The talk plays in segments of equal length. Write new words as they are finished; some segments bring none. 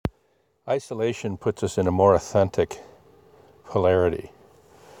Isolation puts us in a more authentic polarity,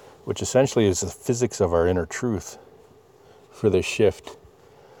 which essentially is the physics of our inner truth for this shift.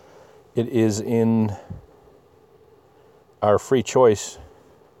 It is in our free choice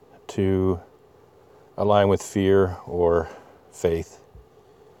to align with fear or faith.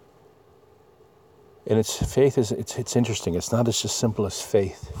 And it's interesting. It's not as just simple as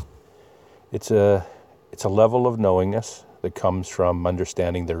faith. It's a level of knowingness that comes from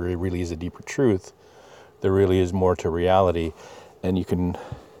understanding there really is a deeper truth. There really is more to reality, and you can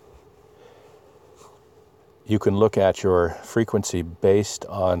look at your frequency based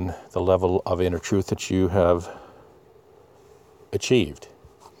on the level of inner truth that you have achieved.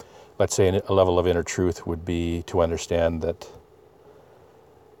 Let's say a level of inner truth would be to understand that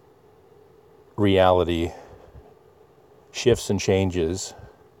reality shifts and changes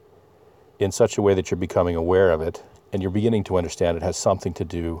in such a way that you're becoming aware of it, and you're beginning to understand it has something to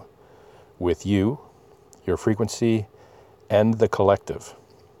do with you, your frequency, and the collective.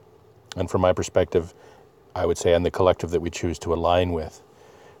 And from my perspective, I would say, and the collective that we choose to align with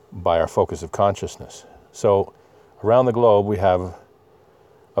by our focus of consciousness. So around the globe, we have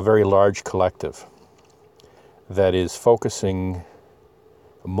a very large collective that is focusing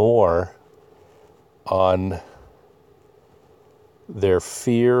more on their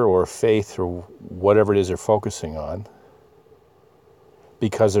fear or faith or whatever it is they're focusing on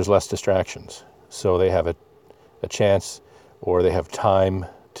because there's less distractions. So they have a chance, or they have time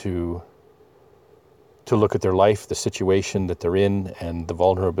to look at their life, the situation that they're in, and the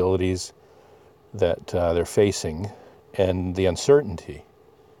vulnerabilities that they're facing, and the uncertainty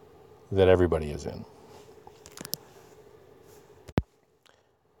that everybody is in.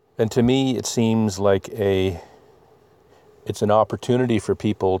 And to me, it seems like it's an opportunity for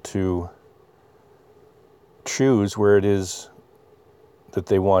people to choose where it is that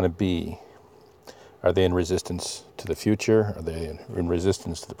they want to be. Are they in resistance to the future? Are they in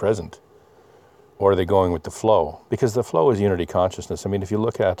resistance to the present? Or are they going with the flow? Because the flow is unity consciousness. I mean, if you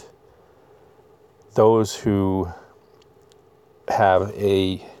look at those who have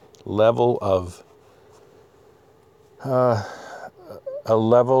a level of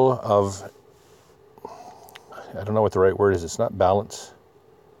I don't know what the right word is. It's not balance,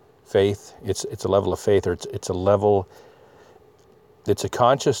 faith. It's a level of faith, or it's a level. It's a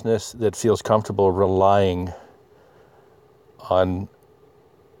consciousness that feels comfortable relying on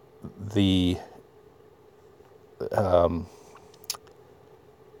the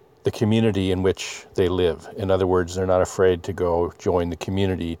community in which they live. In other words, they're not afraid to go join the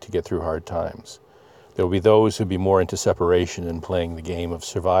community to get through hard times. There will be those who be more into separation and playing the game of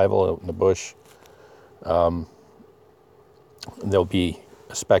survival out in the bush. There'll be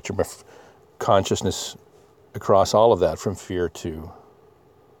a spectrum of consciousness across all of that, from fear to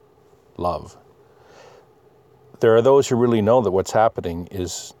love. There are those who really know that what's happening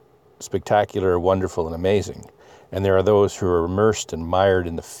is spectacular, wonderful, and amazing. And there are those who are immersed and mired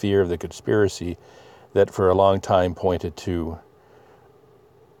in the fear of the conspiracy that for a long time pointed to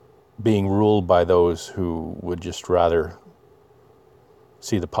being ruled by those who would just rather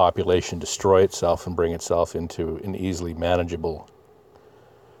see the population destroy itself and bring itself into an easily manageable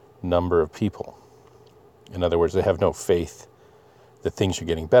number of people. In other words, they have no faith that things are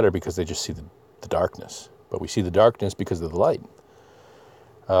getting better because they just see the darkness. But we see the darkness because of the light.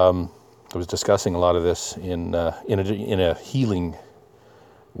 I was discussing a lot of this in a healing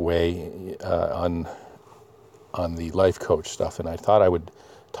way on the life coach stuff, and I thought I would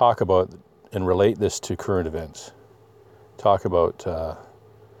talk about and relate this to current events. Talk about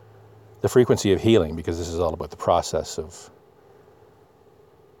the frequency of healing, because this is all about the process of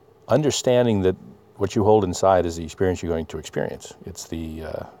understanding that what you hold inside is the experience you're going to experience. It's the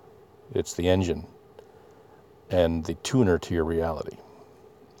engine and the tuner to your reality.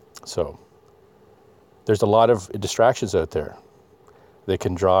 So there's a lot of distractions out there that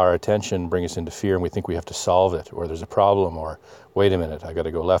can draw our attention, bring us into fear, and we think we have to solve it, or there's a problem, or wait a minute, I got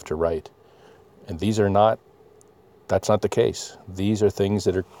to go left or right. And that's not the case. These are things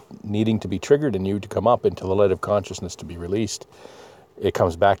that are needing to be triggered in you to come up into the light of consciousness to be released. It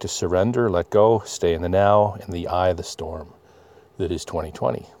comes back to surrender, let go, stay in the now, in the eye of the storm that is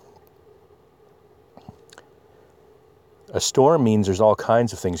 2020. A storm means there's all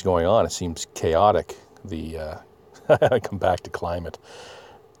kinds of things going on. It seems chaotic. I come back to climate.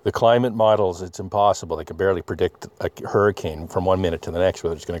 The climate models, it's impossible. They can barely predict a hurricane from 1 minute to the next,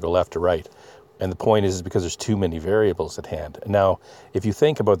 whether it's going to go left or right. And the point is because there's too many variables at hand. Now, if you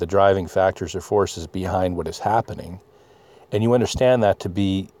think about the driving factors or forces behind what is happening, and you understand that to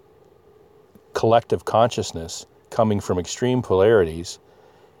be collective consciousness coming from extreme polarities,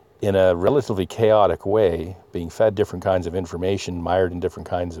 in a relatively chaotic way, being fed different kinds of information, mired in different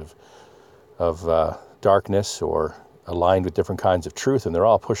kinds of darkness, or aligned with different kinds of truth, and they're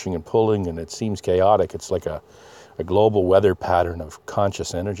all pushing and pulling, and it seems chaotic. It's like a global weather pattern of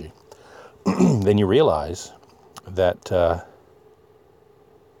conscious energy. Then you realize that that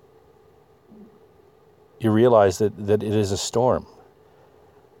it is a storm.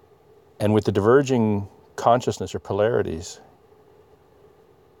 And with the diverging consciousness or polarities,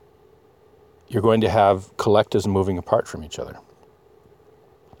 you're going to have collectives moving apart from each other.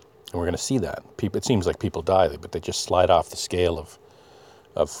 And we're going to see that. It seems like people die, but they just slide off the scale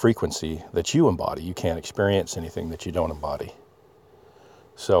of frequency that you embody. You can't experience anything that you don't embody.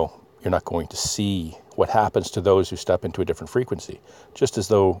 So you're not going to see what happens to those who step into a different frequency. Just as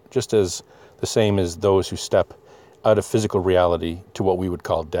the same as those who step out of physical reality to what we would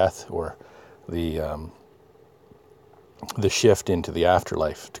call death, or the shift into the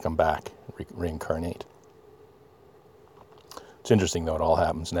afterlife to come back, reincarnate. It's interesting, though, it all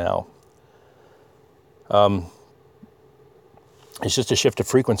happens now. It's just a shift of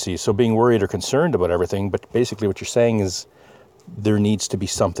frequency. So being worried or concerned about everything, but basically what you're saying is there needs to be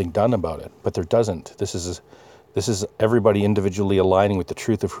something done about it, but there doesn't. This is everybody individually aligning with the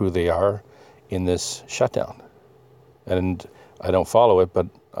truth of who they are in this shutdown. And I don't follow it, but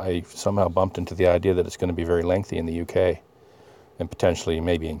I somehow bumped into the idea that it's going to be very lengthy in the UK, and potentially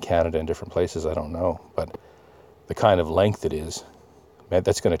maybe in Canada and different places, I don't know. But the kind of length it is, man,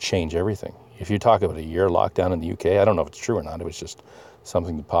 that's going to change everything. If you talk about a year lockdown in the UK, I don't know if it's true or not, it was just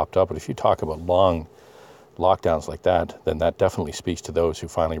something that popped up, but if you talk about long lockdowns like that, then that definitely speaks to those who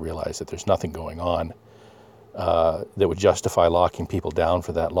finally realize that there's nothing going on that would justify locking people down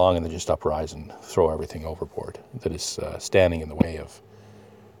for that long, and then just uprise and throw everything overboard that is standing in the way of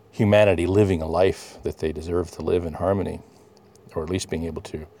humanity living a life that they deserve to live in harmony, or at least being able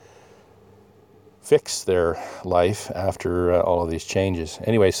to fix their life after all of these changes.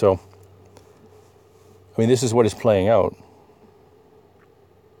 Anyway, so, I mean, this is what is playing out.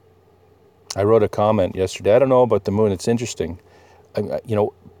 I wrote a comment yesterday. I don't know about the moon. It's interesting.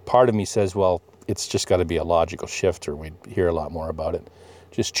 Part of me says, well, it's just got to be a logical shift, or we'd hear a lot more about it.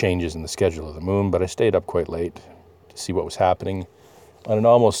 Just changes in the schedule of the moon. But I stayed up quite late to see what was happening on an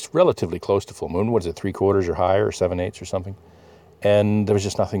almost relatively close to full moon. What is it, 3/4 or higher, or 7/8 or something? And there was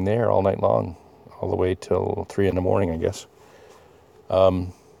just nothing there all night long, all the way till 3 a.m, I guess.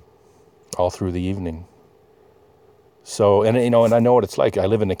 All through the evening. So, and I know what it's like. I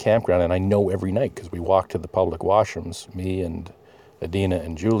live in a campground, and I know every night, because we walk to the public washrooms, me and Adina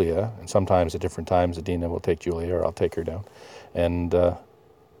and Julia, and sometimes at different times Adina will take Julia, or I'll take her down, and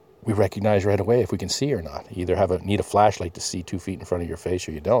we recognize right away if we can see or not. You either need a flashlight to see 2 feet in front of your face,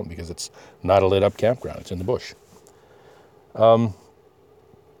 or you don't, because it's not a lit up campground, it's in the bush.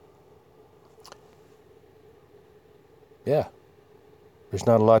 Yeah, there's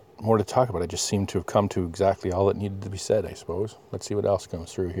not a lot more to talk about. I just seem to have come to exactly all that needed to be said, I suppose. Let's see what else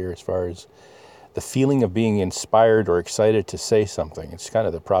comes through here as far as the feeling of being inspired or excited to say something. It's kind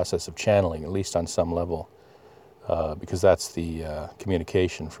of the process of channeling, at least on some level, because that's the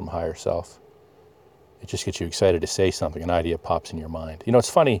communication from higher self. It just gets you excited to say something. An idea pops in your mind. It's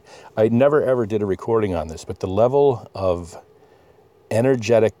funny, I never ever did a recording on this, but the level of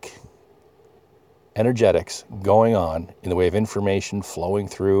energetics going on in the way of information flowing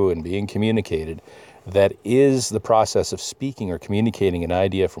through and being communicated, that is the process of speaking or communicating an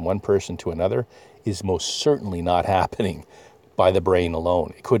idea from one person to another, is most certainly not happening by the brain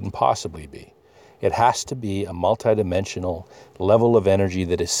alone. It couldn't possibly be. It has to be a multidimensional level of energy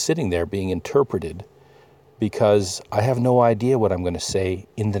that is sitting there being interpreted, because I have no idea what I'm going to say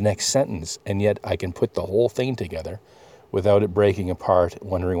in the next sentence, and yet I can put the whole thing together without it breaking apart,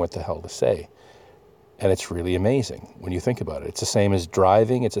 wondering what the hell to say. And it's really amazing when you think about it. It's the same as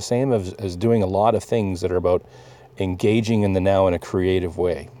driving. It's the same as doing a lot of things that are about engaging in the now in a creative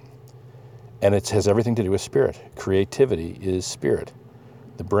way. And it has everything to do with spirit. Creativity is spirit.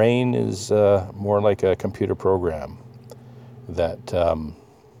 The brain is more like a computer program that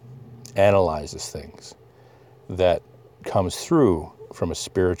analyzes things, that comes through from a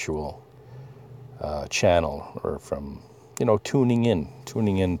spiritual channel, or from, tuning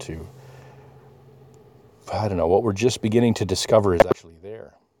into, I don't know, what we're just beginning to discover is actually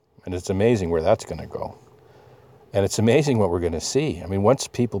there. And it's amazing where that's going to go. And it's amazing what we're going to see. I mean, once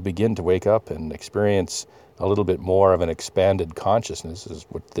people begin to wake up and experience a little bit more of an expanded consciousness, is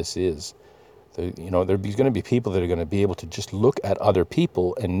what this is. There's going to be people that are going to be able to just look at other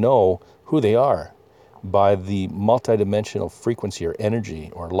people and know who they are by the multidimensional frequency or energy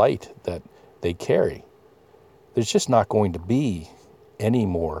or light that they carry. There's just not going to be any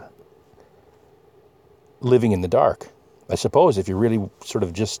more living in the dark. I suppose if you really sort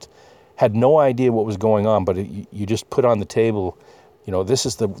of just had no idea what was going on, but you just put on the table, this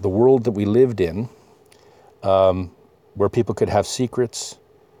is the world that we lived in, where people could have secrets.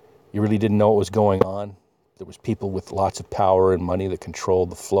 You really didn't know what was going on. There was people with lots of power and money that controlled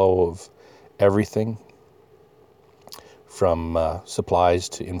the flow of everything, from supplies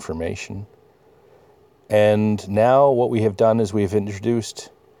to information. And now what we have done is we've introduced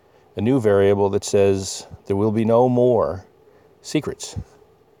a new variable that says there will be no more secrets.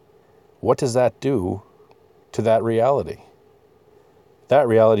 What does that do to that reality? That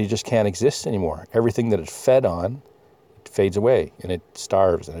reality just can't exist anymore. Everything that it fed on, it fades away, and it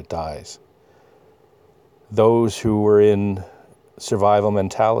starves and it dies. Those who were in survival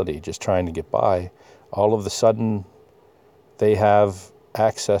mentality, just trying to get by, all of a sudden they have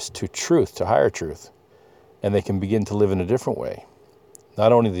access to truth, to higher truth, and they can begin to live in a different way.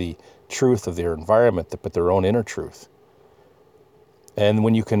 Not only the truth of their environment, but their own inner truth. And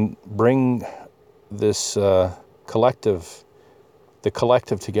when you can bring this collective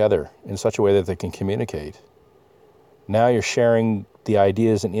together in such a way that they can communicate, now you're sharing the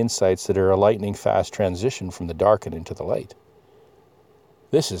ideas and insights that are a lightning fast transition from the dark and into the light.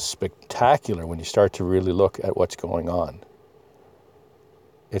 This is spectacular when you start to really look at what's going on.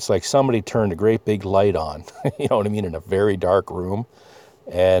 It's like somebody turned a great big light on, you know what I mean, in a very dark room,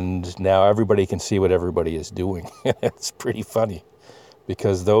 and now everybody can see what everybody is doing. It's pretty funny,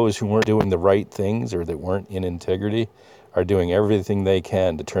 because those who weren't doing the right things or that weren't in integrity are doing everything they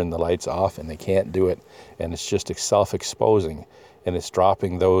can to turn the lights off, and they can't do it, and it's just self-exposing, and it's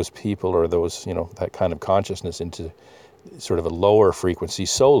dropping those people or those, that kind of consciousness into sort of a lower frequency,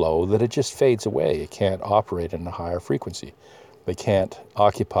 so low that it just fades away. It can't operate in a higher frequency. They can't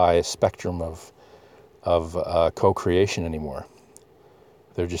occupy a spectrum of co-creation anymore.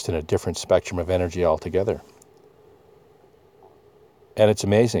 They're just in a different spectrum of energy altogether. And it's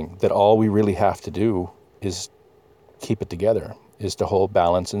amazing that all we really have to do is keep it together, is to hold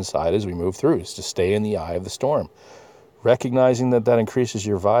balance inside as we move through, is to stay in the eye of the storm. Recognizing that increases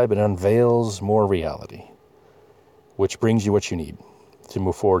your vibe and unveils more reality, which brings you what you need to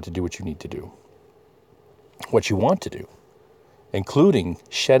move forward, to do what you need to do, what you want to do, including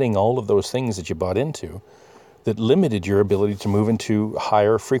shedding all of those things that you bought into that limited your ability to move into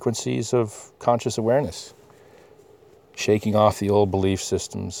higher frequencies of conscious awareness. Shaking off the old belief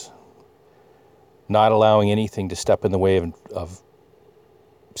systems, not allowing anything to step in the way of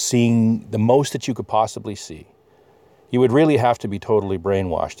seeing the most that you could possibly see. You would really have to be totally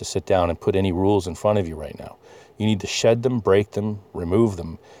brainwashed to sit down and put any rules in front of you right now. You need to shed them, break them, remove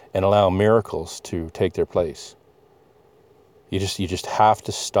them, and allow miracles to take their place. You just have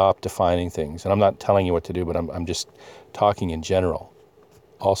to stop defining things. And I'm not telling you what to do, but I'm just talking in general.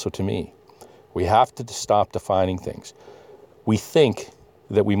 Also to me, we have to stop defining things. We think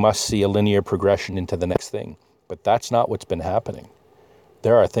that we must see a linear progression into the next thing, but that's not what's been happening.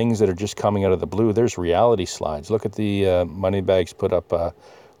 There are things that are just coming out of the blue. There's reality slides. Look at the Moneybags put up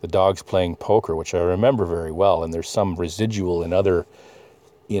the dogs playing poker, which I remember very well, and there's some residual in other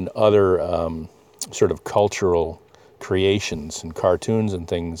sort of cultural creations and cartoons and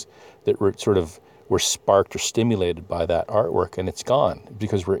things that were sparked or stimulated by that artwork, and it's gone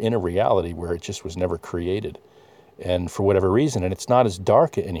because we're in a reality where it just was never created, and for whatever reason, and it's not as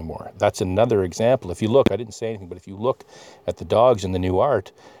dark anymore. That's another example. If you look, I didn't say anything, but if you look at the dogs in the new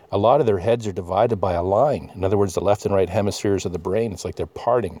art, a lot of their heads are divided by a line. In other words, the left and right hemispheres of the brain, it's like they're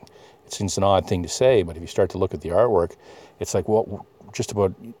parting. It seems an odd thing to say, but if you start to look at the artwork, it's like, well, just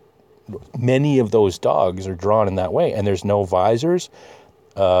about many of those dogs are drawn in that way, and there's no visors.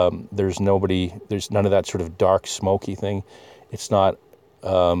 There's none of that sort of dark, smoky thing. It's not,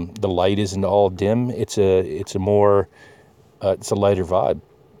 the light isn't all dim. It's a lighter vibe.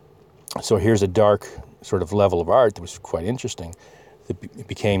 So here's a dark sort of level of art that was quite interesting. It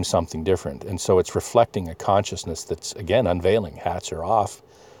became something different. And so it's reflecting a consciousness that's, again, unveiling. Hats are off.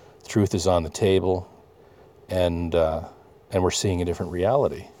 Truth is on the table. And we're seeing a different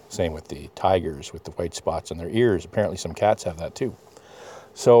reality. Same with the tigers with the white spots on their ears. Apparently some cats have that too.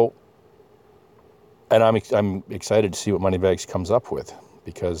 So, and I'm excited to see what Moneybags comes up with,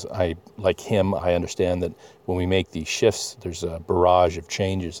 because like him, I understand that when we make these shifts, there's a barrage of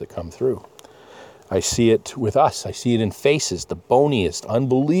changes that come through. I see it with us. I see it in faces. The boniest,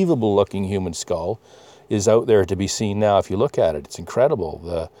 unbelievable looking human skull is out there to be seen now. If you look at it, it's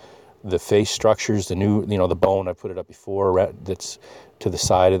incredible. The face structures, the new, the bone, I put it up before, that's to the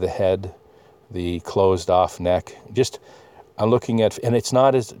side of the head, the closed off neck. Just, I'm looking at, and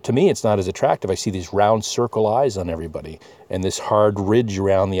to me, it's not as attractive. I see these round circle eyes on everybody and this hard ridge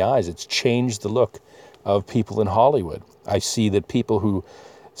around the eyes. It's changed the look of people in Hollywood. I see that people who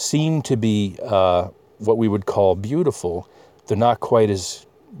seem to be what we would call beautiful, they're not quite as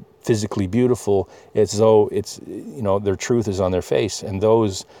physically beautiful, as though it's, their truth is on their face. And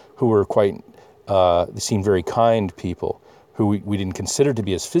those who are quite, they seem very kind people, who we didn't consider to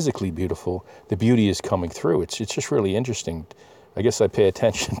be as physically beautiful, the beauty is coming through. It's just really interesting. I guess I pay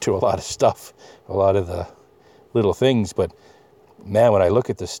attention to a lot of stuff, a lot of the little things, but man, when I look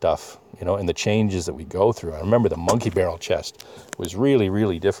at this stuff, and the changes that we go through, I remember the monkey barrel chest was really,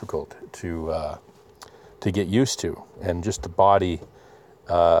 really difficult to get used to, and just the body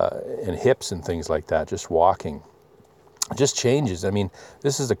and hips and things like that, just walking, just changes. I mean,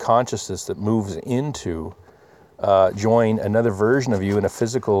 this is a consciousness that moves into join another version of you in a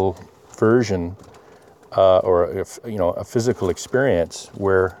physical version, or a physical experience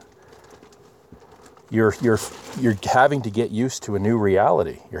where you're having to get used to a new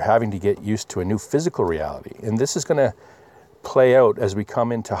reality. You're having to get used to a new physical reality, and this is going to play out as we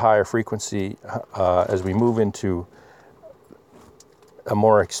come into higher frequency, as we move into a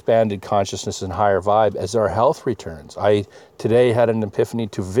more expanded consciousness and higher vibe as our health returns. I today had an epiphany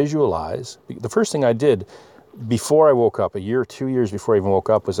to visualize. The first thing I did before I woke up, 2 years before I even woke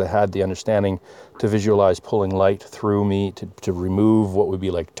up, was I had the understanding to visualize pulling light through me to remove what would be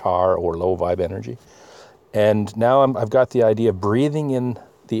like tar or low vibe energy. And now I've got the idea of breathing in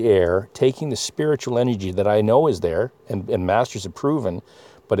the air, taking the spiritual energy that I know is there, and masters have proven,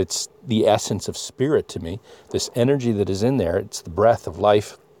 but it's the essence of spirit to me, this energy that is in there. It's the breath of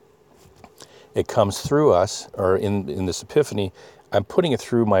life. It comes through us, or in this epiphany, I'm putting it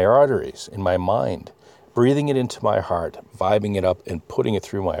through my arteries in my mind, breathing it into my heart, vibing it up and putting it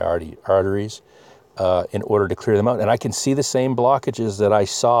through my arteries in order to clear them out. And I can see the same blockages that I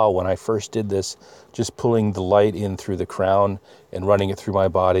saw when I first did this, just pulling the light in through the crown and running it through my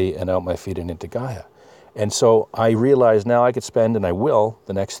body and out my feet and into Gaia. And so I realize now I could spend, and I will,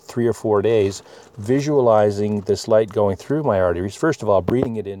 the next 3 or 4 days visualizing this light going through my arteries. First of all,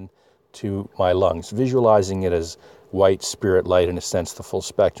 breathing it in to my lungs, visualizing it as white spirit light, in a sense, the full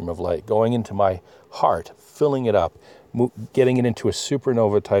spectrum of light, going into my heart, filling it up, getting it into a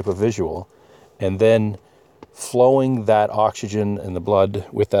supernova type of visual, and then flowing that oxygen in the blood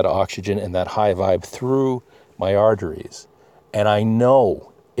with that oxygen and that high vibe through my arteries. And I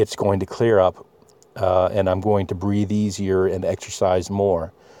know it's going to clear up, and I'm going to breathe easier and exercise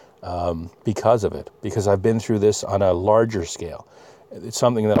more because of it, because I've been through this on a larger scale. It's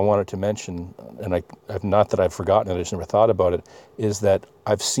something that I wanted to mention, and I've not that I've forgotten it, I just never thought about it, is that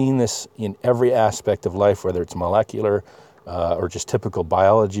I've seen this in every aspect of life, whether it's molecular or just typical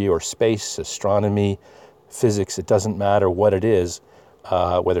biology or space, astronomy, physics. It doesn't matter what it is,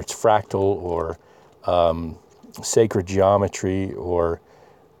 whether it's fractal or sacred geometry or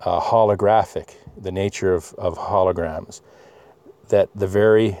holographic, the nature of holograms, that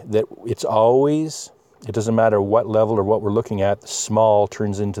it's always, it doesn't matter what level or what we're looking at, the small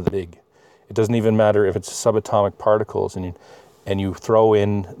turns into the big. It doesn't even matter if it's subatomic particles, and you throw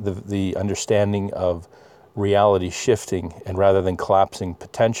in the understanding of reality shifting, and rather than collapsing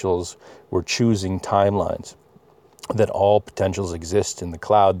potentials, we're choosing timelines, that all potentials exist in the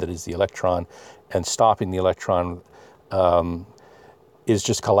cloud that is the electron, and stopping the electron is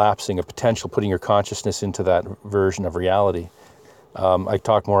just collapsing a potential, putting your consciousness into that version of reality. I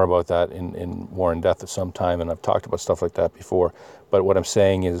talk more about that in War and Death at some time, and I've talked about stuff like that before. But what I'm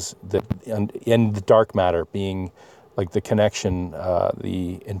saying is that in the dark matter being like the connection,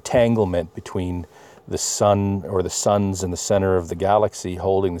 the entanglement between the sun or the suns in the center of the galaxy,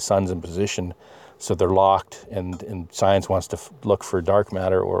 holding the suns in position so they're locked, and science wants to look for dark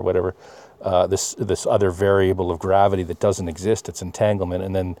matter or whatever, this other variable of gravity that doesn't exist, it's entanglement,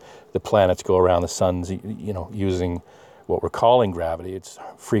 and then the planets go around the suns, using what we're calling gravity. It's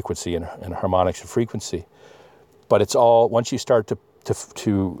frequency and harmonics of frequency. But it's all, once you start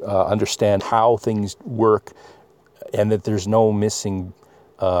to understand how things work, and that there's no missing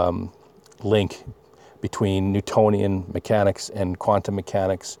link between Newtonian mechanics and quantum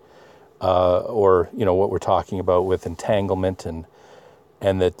mechanics, or what we're talking about with entanglement, and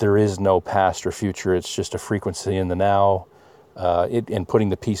that there is no past or future. It's just a frequency in the now, and putting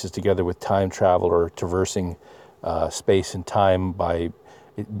the pieces together with time travel or traversing space and time by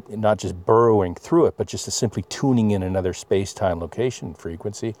not just burrowing through it, but just to simply tuning in another space-time location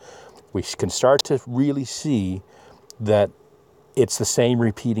frequency, we can start to really see that it's the same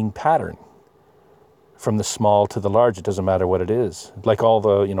repeating pattern from the small to the large. It doesn't matter what it is. Like all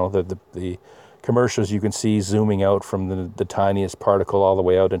the commercials you can see zooming out from the tiniest particle all the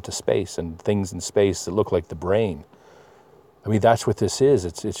way out into space, and things in space that look like the brain. I mean, that's what this is.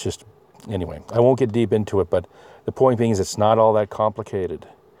 It's just, anyway, I won't get deep into it, but the point being is it's not all that complicated.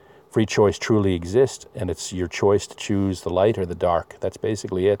 Free choice truly exists, and it's your choice to choose the light or the dark. That's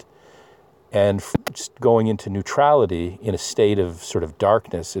basically it. And just going into neutrality in a state of sort of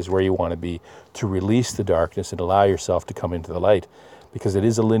darkness is where you want to be, to release the darkness and allow yourself to come into the light, because it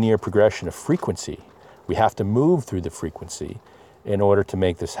is a linear progression of frequency. We have to move through the frequency in order to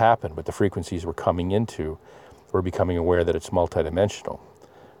make this happen. But the frequencies we're coming into, we're becoming aware that it's multidimensional,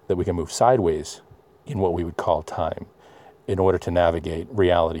 that we can move sideways in what we would call time in order to navigate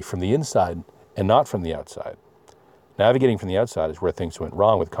reality from the inside and not from the outside. Navigating from the outside is where things went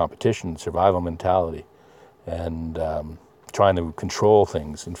wrong with competition, survival mentality, and trying to control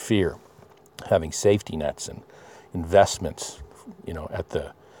things and fear, having safety nets and investments, at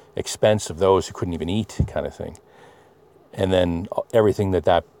the expense of those who couldn't even eat, kind of thing. And then everything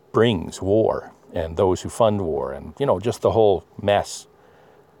that brings, war, and those who fund war, and, just the whole mess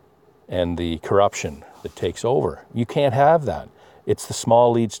and the corruption that takes over. You can't have that. It's the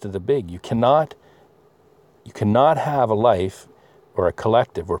small leads to the big. You cannot have a life or a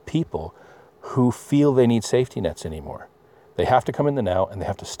collective or people who feel they need safety nets anymore. They have to come in the now and they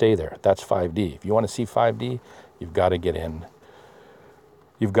have to stay there. That's 5D. If you want to see 5D, you've got to get in.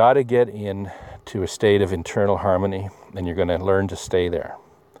 You've got to get in to a state of internal harmony, and you're going to learn to stay there.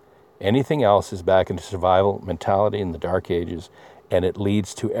 Anything else is back into survival mentality in the dark ages, and it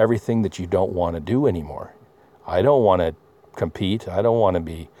leads to everything that you don't want to do anymore. I don't want to compete. I don't want to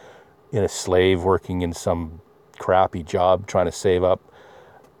be a slave working in some crappy job trying to save up,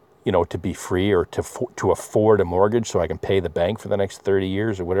 to be free or to afford a mortgage so I can pay the bank for the next 30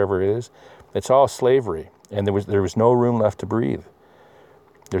 years or whatever it is. It's all slavery, and there was no room left to breathe.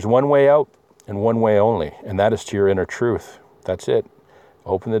 There's one way out and one way only, and that is to your inner truth. That's it.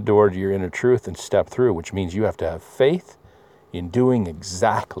 Open the door to your inner truth and step through, which means you have to have faith in doing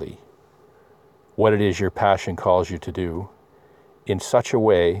exactly what it is your passion calls you to do in such a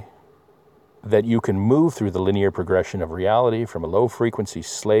way that you can move through the linear progression of reality from a low frequency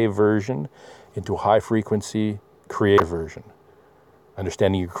slave version into a high frequency creative version.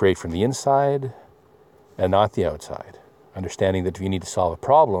 Understanding you create from the inside and not the outside. Understanding that if you need to solve a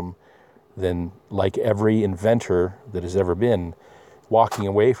problem, then like every inventor that has ever been, walking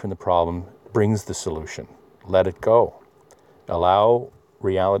away from the problem brings the solution. Let it go. Allow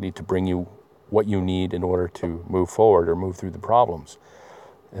reality to bring you what you need in order to move forward or move through the problems.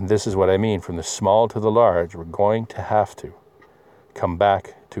 And this is what I mean, from the small to the large, we're going to have to come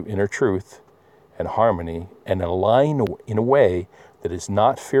back to inner truth and harmony and align in a way that is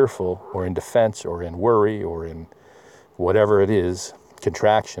not fearful or in defense or in worry or in whatever it is,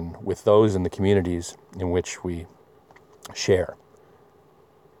 contraction, with those in the communities in which we share.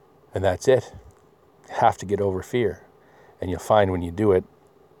 And that's it. You have to get over fear. And you'll find when you do it,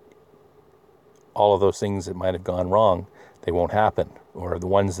 all of those things that might have gone wrong, they won't happen. Or the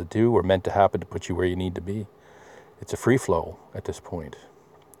ones that do are meant to happen to put you where you need to be. It's a free flow at this point.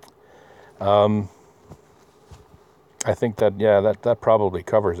 I think that, that probably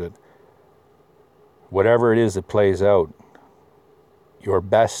covers it. Whatever it is that plays out, your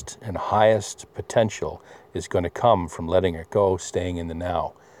best and highest potential is going to come from letting it go, staying in the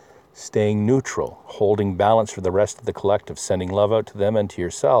now, staying neutral, holding balance for the rest of the collective, sending love out to them and to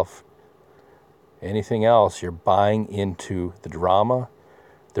yourself. Anything else, you're buying into the drama,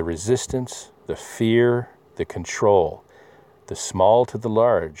 the resistance, the fear, the control, the small to the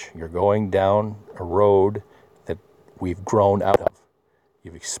large. You're going down a road that we've grown out of.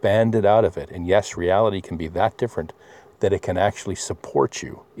 You've expanded out of it. And yes, reality can be that different that it can actually support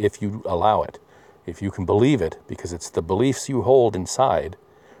you if you allow it, if you can believe it, because it's the beliefs you hold inside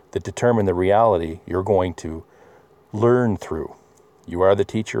that determine the reality you're going to learn through. You are the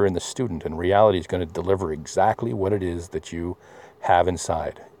teacher and the student, and reality is going to deliver exactly what it is that you have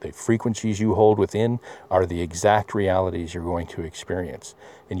inside. The frequencies you hold within are the exact realities you're going to experience.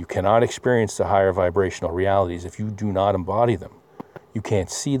 And you cannot experience the higher vibrational realities if you do not embody them. You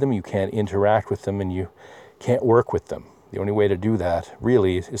can't see them, you can't interact with them, and you can't work with them. The only way to do that,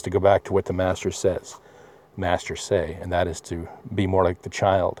 really, is to go back to what the Master says, Masters say, and that is to be more like the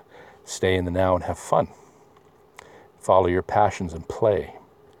child. Stay in the now and have fun. Follow your passions and play.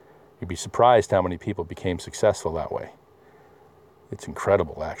 You'd be surprised how many people became successful that way. It's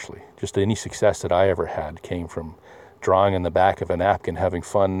incredible, actually. Just any success that I ever had came from drawing on the back of a napkin, having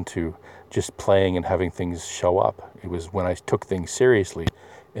fun, to just playing and having things show up. It was when I took things seriously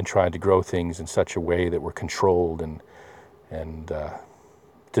and tried to grow things in such a way that were controlled and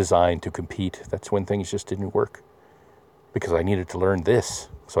designed to compete. That's when things just didn't work, because I needed to learn this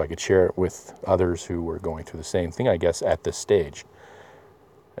so I could share it with others who were going through the same thing, I guess, at this stage.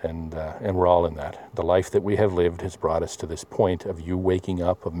 And we're all in that. The life that we have lived has brought us to this point of you waking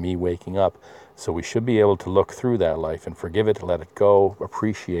up, of me waking up. So we should be able to look through that life and forgive it, let it go,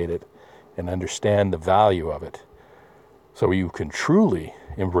 appreciate it, and understand the value of it. So you can truly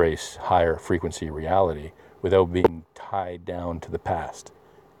embrace higher frequency reality without being tied down to the past,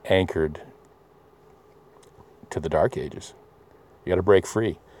 anchored to the dark ages. You got to break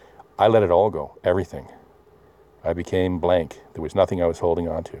free. I let it all go, everything. I became blank. There was nothing I was holding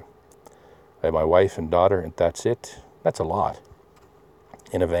on to. I had my wife and daughter, and that's it. That's a lot.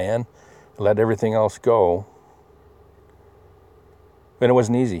 In a van, let everything else go. And it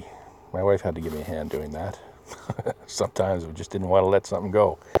wasn't easy. My wife had to give me a hand doing that. Sometimes I just didn't want to let something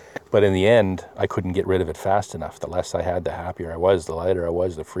go. But in the end, I couldn't get rid of it fast enough. The less I had, the happier I was, the lighter I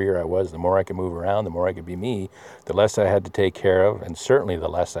was, the freer I was, the more I could move around, the more I could be me, the less I had to take care of, and certainly the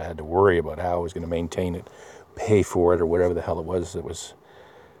less I had to worry about how I was going to maintain it, pay for it, or whatever the hell it was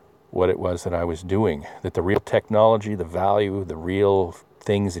what it was that I was doing. That the real technology, the value, the real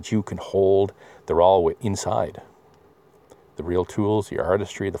things that you can hold, they're all inside. The real tools, your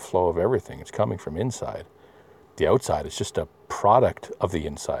artistry, the flow of everything, it's coming from inside. The outside is just a product of the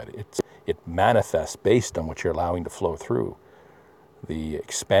inside. It manifests based on what you're allowing to flow through. The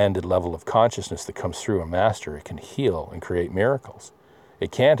expanded level of consciousness that comes through a master, it can heal and create miracles.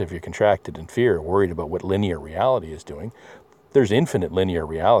 It can't if you're contracted in fear, worried about what linear reality is doing. There's infinite linear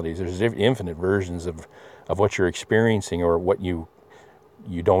realities. There's infinite versions of what you're experiencing, or what you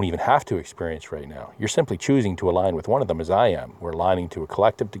don't even have to experience right now. You're simply choosing to align with one of them, as I am. We're aligning to a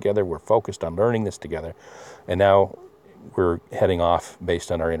collective together. We're focused on learning this together. And now we're heading off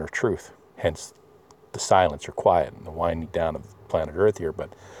based on our inner truth. Hence the silence or quiet and the winding down of planet Earth here.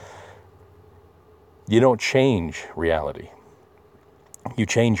 But you don't change reality. You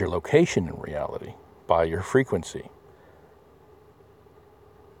change your location in reality by your frequency.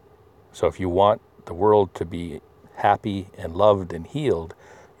 So if you want the world to be happy and loved and healed,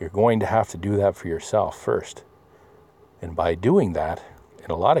 you're going to have to do that for yourself first. And by doing that, in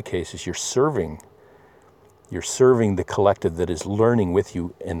a lot of cases, you're serving the collective that is learning with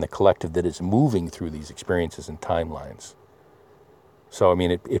you, and the collective that is moving through these experiences and timelines. So I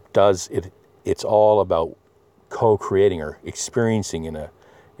mean, it's all about co-creating or experiencing in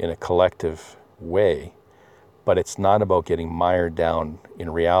a collective way, but it's not about getting mired down in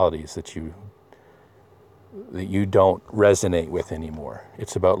realities that you don't resonate with anymore.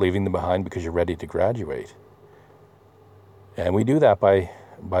 It's about leaving them behind because you're ready to graduate. And we do that by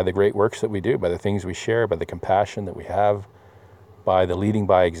the great works that we do, by the things we share, by the compassion that we have, by the leading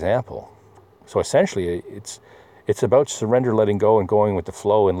by example. So essentially, it's about surrender, letting go, and going with the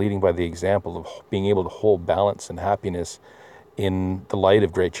flow, and leading by the example of being able to hold balance and happiness in the light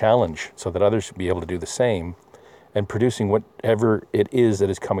of great challenge, so that others will be able to do the same, and producing whatever it is that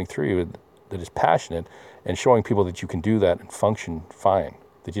is coming through you that is passionate, and showing people that you can do that and function fine,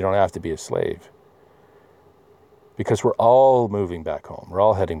 that you don't have to be a slave. Because we're all moving back home. We're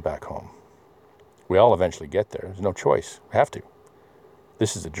all heading back home. We all eventually get there. There's no choice. We have to.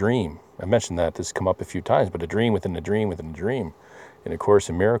 This is a dream. I mentioned that. This has come up a few times, but a dream within a dream within a dream. In A Course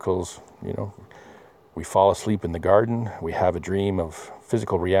in Miracles, we fall asleep in the garden. We have a dream of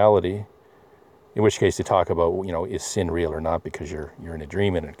physical reality, in which case they talk about, is sin real or not, because you're in a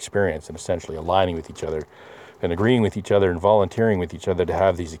dream and an experience, and essentially aligning with each other and agreeing with each other and volunteering with each other to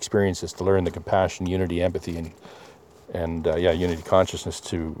have these experiences, to learn the compassion, unity, empathy, and unity consciousness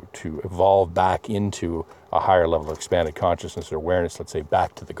to evolve back into a higher level of expanded consciousness or awareness, let's say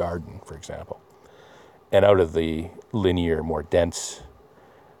back to the garden, for example, and out of the linear, more dense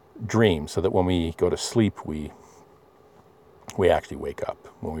dream, so that when we go to sleep, we actually wake up.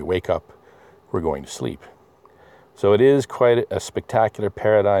 When we wake up, we're going to sleep. So it is quite a spectacular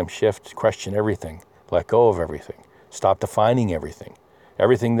paradigm shift. Question everything. Let go of everything. Stop defining everything.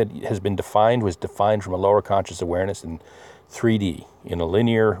 Everything that has been defined was defined from a lower conscious awareness in 3D, in a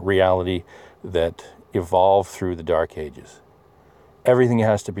linear reality that evolved through the dark ages. Everything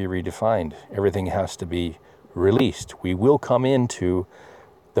has to be redefined. Everything has to be released. We will come into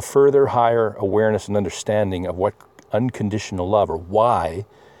the further higher awareness and understanding of what unconditional love, or why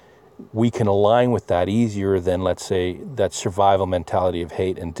we can align with that easier than, let's say, that survival mentality of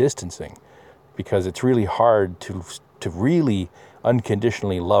hate and distancing, because it's really hard to really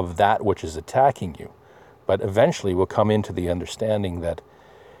unconditionally love that which is attacking you. But eventually we'll come into the understanding that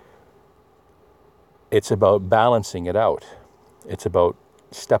it's about balancing it out. It's about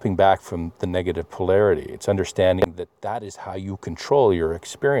stepping back from the negative polarity. It's understanding that that is how you control your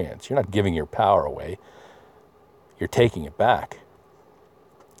experience. You're not giving your power away. You're taking it back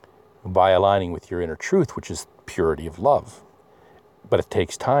by aligning with your inner truth, which is purity of love. But it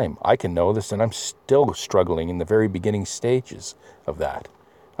takes time. I can know this, and I'm still struggling in the very beginning stages of that.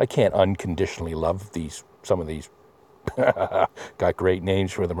 I can't unconditionally love some of these got great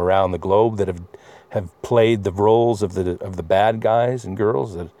names for them around the globe that have played the roles of the bad guys and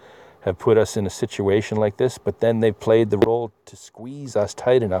girls that have put us in a situation like this, but then they've played the role to squeeze us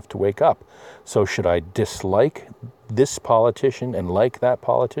tight enough to wake up. So should I dislike this politician and like that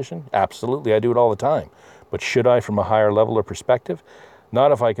politician? Absolutely, I do it all the time. But should I, from a higher level of perspective?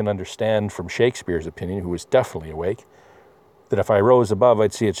 Not if I can understand from Shakespeare's opinion, who was definitely awake, that if I rose above,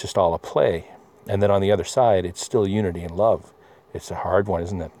 I'd see it's just all a play. And then on the other side, it's still unity and love. It's a hard one,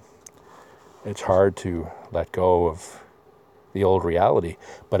 isn't it? It's hard to let go of the old reality.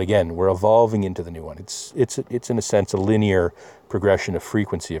 But again, we're evolving into the new one. It's in a sense a linear progression of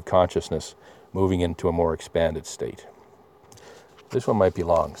frequency of consciousness moving into a more expanded state. This one might be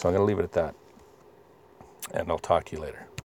long, so I'm going to leave it at that. And I'll talk to you later.